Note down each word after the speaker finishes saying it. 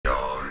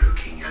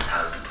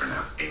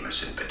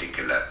actress in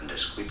particular in the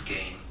Squid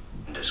Game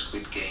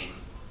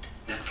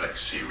Netflix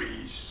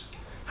series.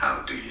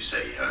 How do you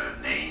say her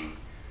name?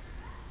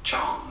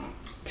 Jung.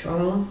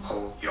 HoYeon.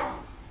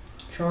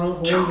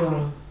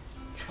 HoYeon.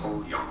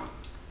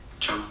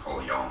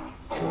 HoYeon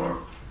or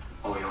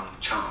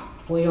HoYeon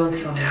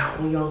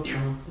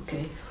Jung.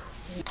 Okay.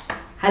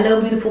 Hello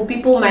beautiful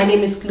people, my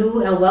name is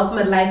Clue and welcome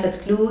at Life at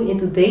Clue. In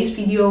today's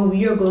video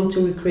we are going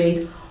to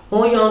recreate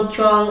HoYeon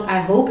Jung.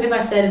 I hope if I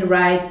said it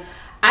right.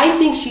 I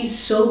think she's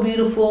so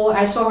beautiful.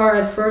 I saw her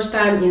at first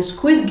time in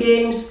Squid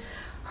Games.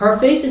 Her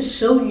face is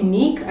so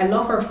unique. I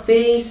love her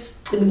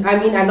face.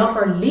 I love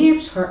her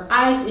lips, her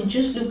eyes. It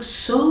just looks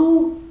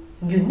so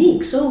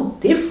unique, so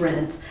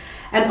different.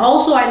 And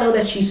also I know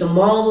that she's a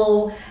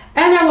model.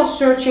 And I was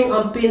searching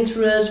on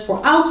Pinterest for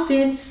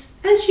outfits.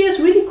 And she has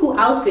really cool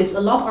outfits.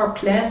 A lot are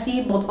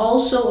classy, but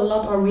also a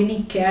lot are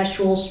really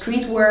casual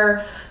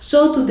streetwear.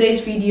 So today's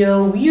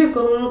video we are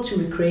going to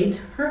recreate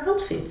her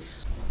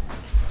outfits.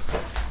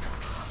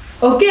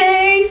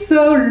 Okay,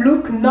 so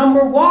look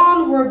number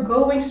one, we're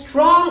going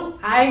strong.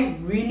 I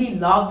really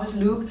love this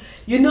look.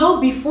 You know,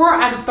 before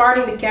I'm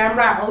starting the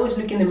camera, I always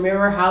look in the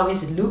mirror, how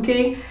is it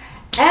looking?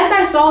 And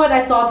I saw it,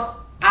 I thought,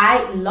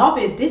 I love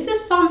it. This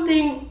is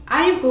something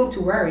I am going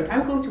to wear it.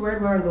 I'm going to wear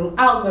it when I'm going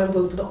out, when I'm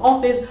going to the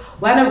office,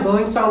 when I'm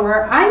going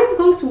somewhere. I am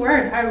going to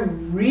wear it. I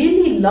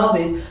really love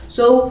it.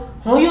 So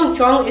HoYeon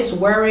Jung is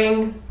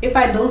wearing, if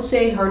I don't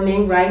say her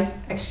name right,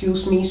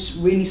 excuse me,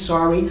 really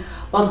sorry.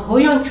 But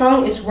HoYeon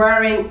Jung is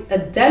wearing a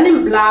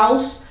denim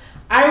blouse.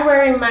 I'm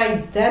wearing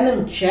my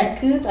denim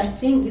jacket. I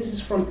think this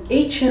is from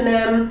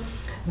H&M.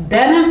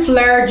 Denim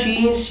flare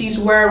jeans she's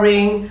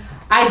wearing.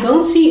 I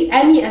don't see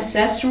any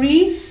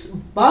accessories,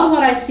 but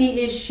what I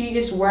see is she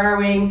is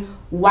wearing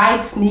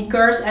white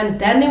sneakers, and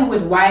denim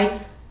with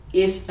white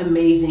is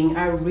amazing.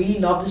 I really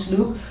love this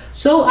look.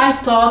 So I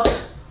thought,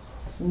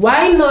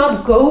 why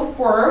not go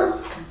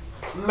for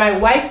my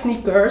white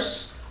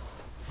sneakers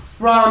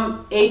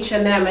from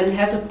H&M, and it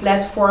has a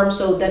platform,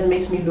 so that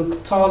makes me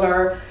look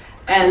taller.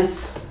 And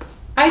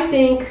I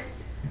think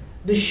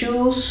the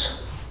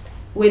shoes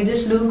with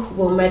this look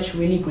will match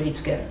really great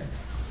together.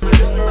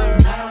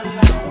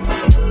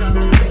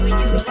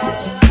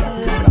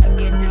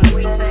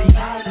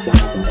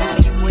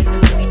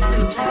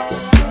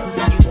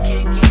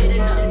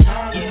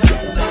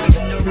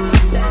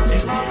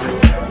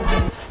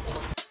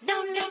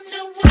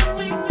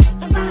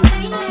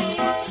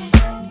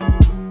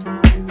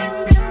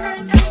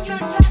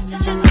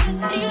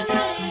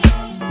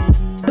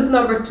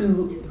 Number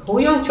two,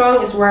 HoYeon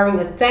Jung is wearing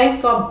a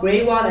tank top,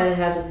 gray one, and it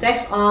has a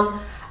text on.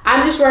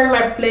 I'm just wearing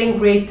my plain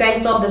gray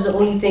tank top. That's the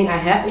only thing I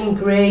have in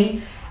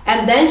gray.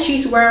 And then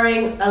she's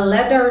wearing a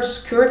leather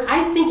skirt.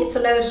 I think it's a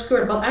leather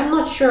skirt, but I'm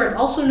not sure. It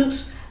also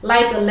looks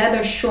like a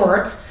leather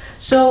short.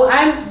 So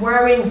I'm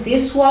wearing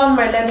this one,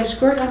 my leather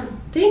skirt. I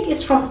think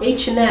it's from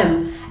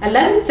H&M. And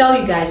let me tell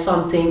you guys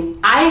something.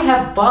 I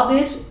have bought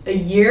this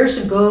years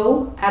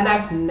ago and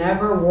I've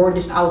never worn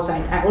this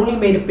outside. I only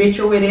made a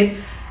picture with it.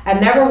 I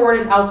never wore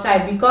it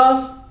outside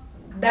because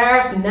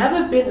there's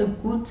never been a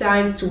good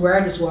time to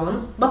wear this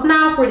one. But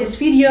now for this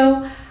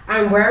video,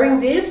 I'm wearing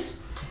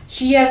this.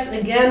 She has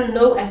again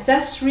no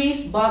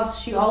accessories, but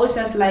she always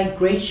has like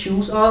great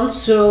shoes on.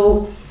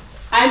 So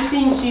I'm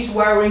seeing she's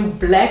wearing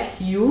black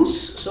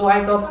heels. So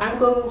I thought I'm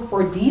going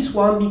for these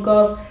one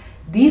because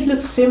these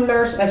look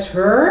similar as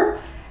her.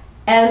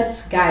 And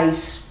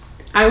guys,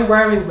 I'm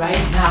wearing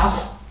right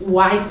now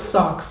white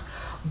socks.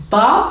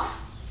 But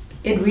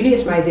it really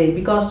is my day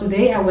because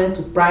today I went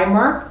to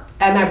Primark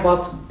and I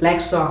bought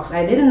black socks.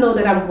 I didn't know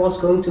that I was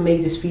going to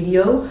make this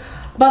video,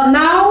 but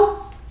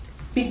now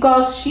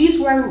because she's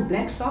wearing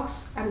black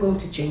socks, I'm going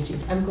to change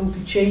it. I'm going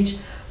to change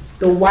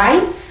the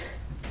white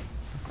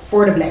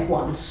for the black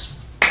ones.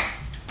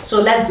 So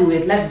let's do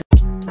it. Let's do it.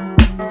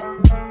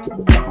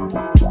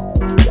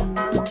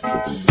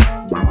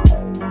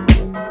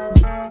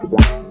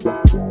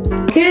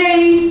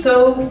 Okay,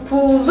 so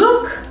full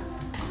look.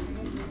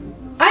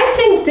 I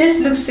think this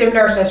looks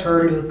similar as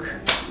her look.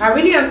 I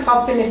really am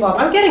topping it up.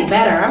 I'm getting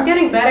better. I'm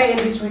getting better in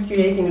this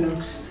recreating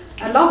looks.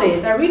 I love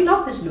it. I really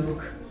love this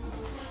look.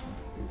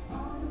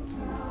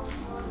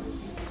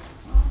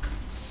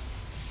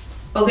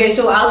 Okay,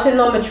 so outfit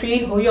number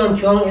three, HoYeon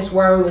Jung is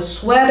wearing a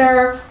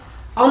sweater.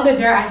 Under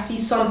there I see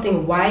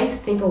something white, I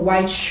think a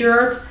white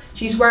shirt.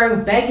 She's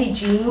wearing baggy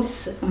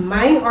jeans.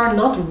 Mine are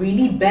not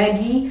really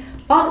baggy,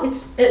 but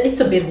it's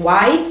a bit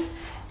white.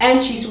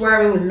 And she's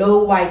wearing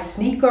low white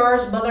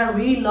sneakers, but I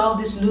really love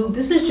this look.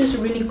 This is just a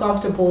really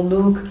comfortable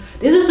look.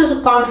 This is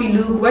just a comfy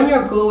look when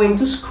you're going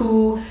to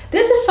school.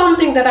 This is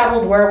something that I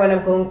would wear when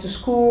I'm going to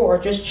school or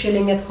just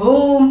chilling at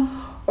home,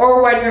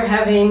 or when you're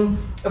having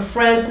a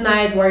friend's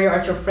night where you're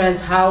at your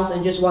friend's house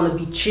and just want to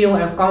be chill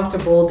and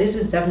comfortable. This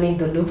is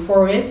definitely the look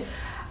for it.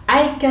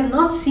 I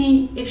cannot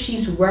see if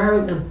she's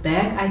wearing a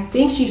bag. I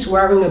think she's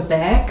wearing a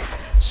bag.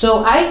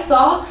 So I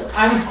thought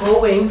I'm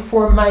going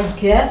for my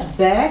Guess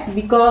bag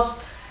because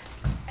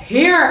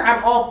here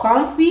I'm all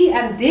comfy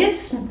and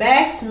this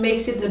bag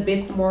makes it a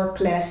bit more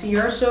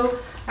classier. So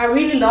I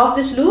really love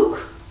this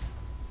look.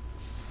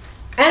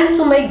 And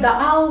to make the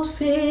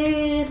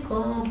outfit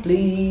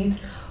complete,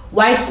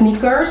 white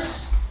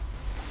sneakers.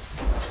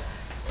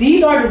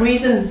 These are the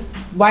reason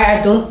why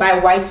I don't buy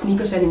white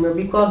sneakers anymore,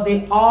 because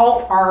they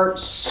all are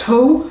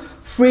so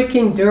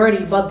freaking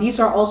dirty. But these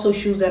are also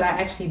shoes that I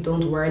actually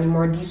don't wear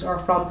anymore. These are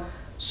from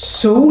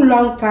so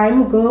long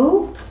time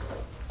ago.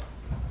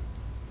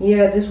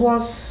 Yeah, this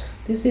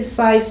is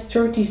size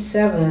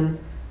 37.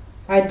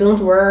 I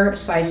don't wear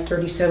size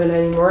 37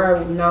 anymore.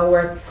 I now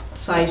wear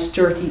size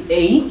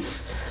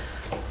 38.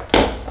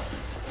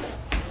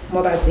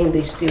 But I think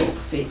they still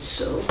fit,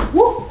 so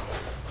whoop.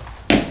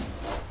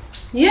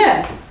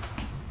 Yeah,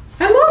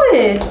 I love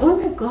it. Oh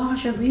my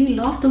gosh, I really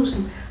love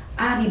those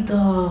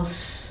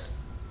Adidas.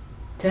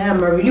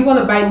 Damn, I really want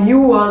to buy new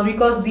ones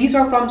because these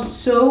are from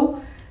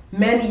so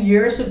many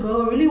years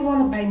ago. I really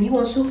want to buy new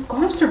ones. So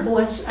comfortable.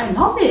 I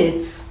love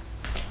it.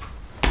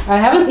 I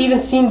haven't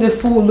even seen the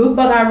full look,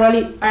 but I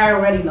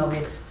already love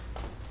it.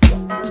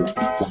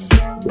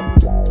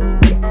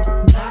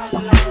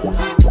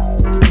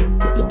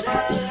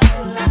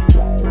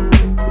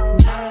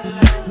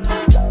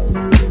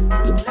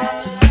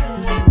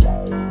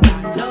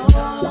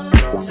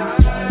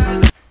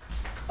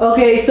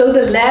 Okay, so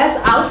the last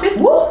outfit,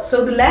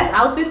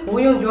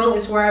 HoYeon Jung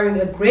is wearing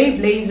a gray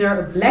blazer,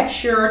 a black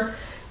shirt,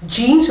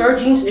 jeans. Her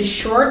jeans is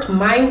short,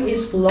 mine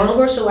is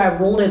longer, so I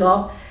rolled it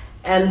up,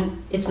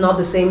 and it's not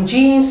the same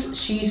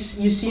jeans.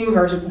 You see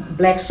her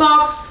black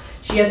socks.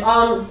 She has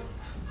on,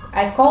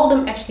 I call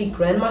them actually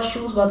grandma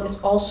shoes, but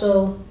it's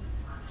also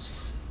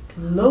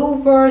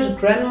loafers,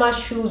 grandma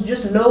shoes,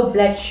 just low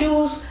black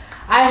shoes.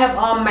 I have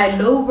on my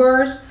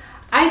loafers.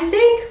 I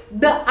think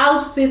the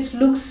outfits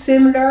look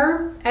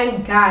similar,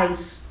 and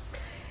guys,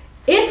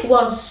 it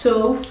was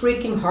so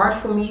freaking hard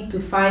for me to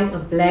find a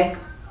black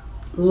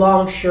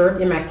long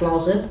shirt in my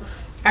closet.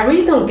 I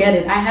really don't get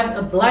it. I have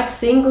a black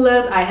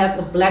singlet, I have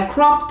a black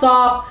crop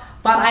top,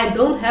 but I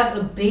don't have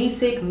a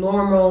basic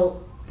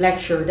normal black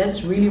shirt.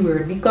 That's really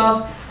weird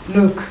because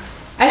look,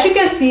 as you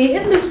can see,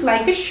 it looks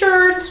like a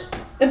shirt,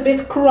 a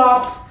bit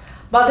cropped.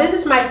 But this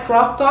is my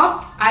crop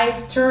top. I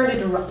turned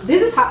it around.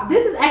 This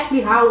is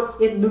actually how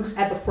it looks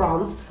at the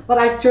front, but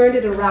I turned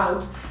it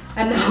around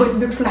and now it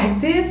looks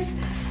like this.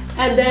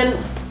 And then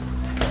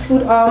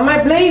put on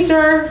my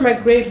blazer, my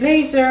gray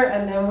blazer,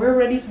 and then we're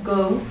ready to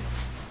go.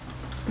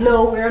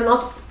 No, we're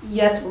not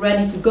yet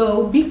ready to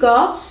go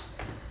because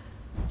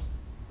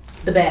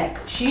the bag.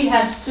 She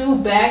has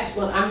two bags,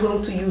 but I'm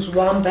going to use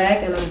one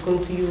bag and I'm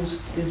going to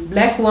use this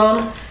black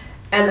one.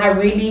 And I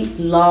really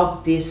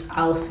love this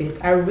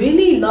outfit. I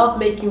really love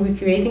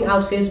recreating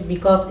outfits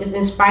because it's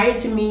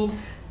inspired to me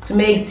to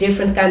make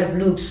different kind of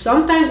looks.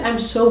 Sometimes I'm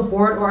so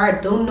bored or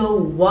I don't know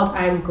what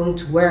I'm going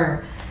to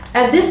wear.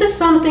 And this is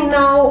something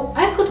now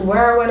I could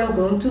wear when I'm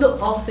going to the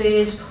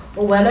office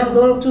or when I'm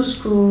going to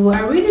school.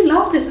 I really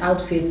love this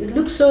outfit. It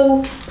looks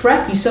so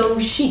preppy, so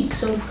chic,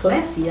 so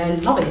classy. I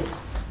love it.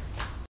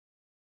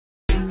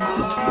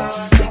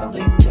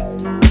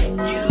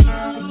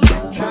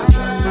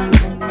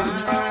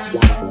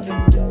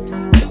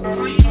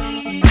 Free.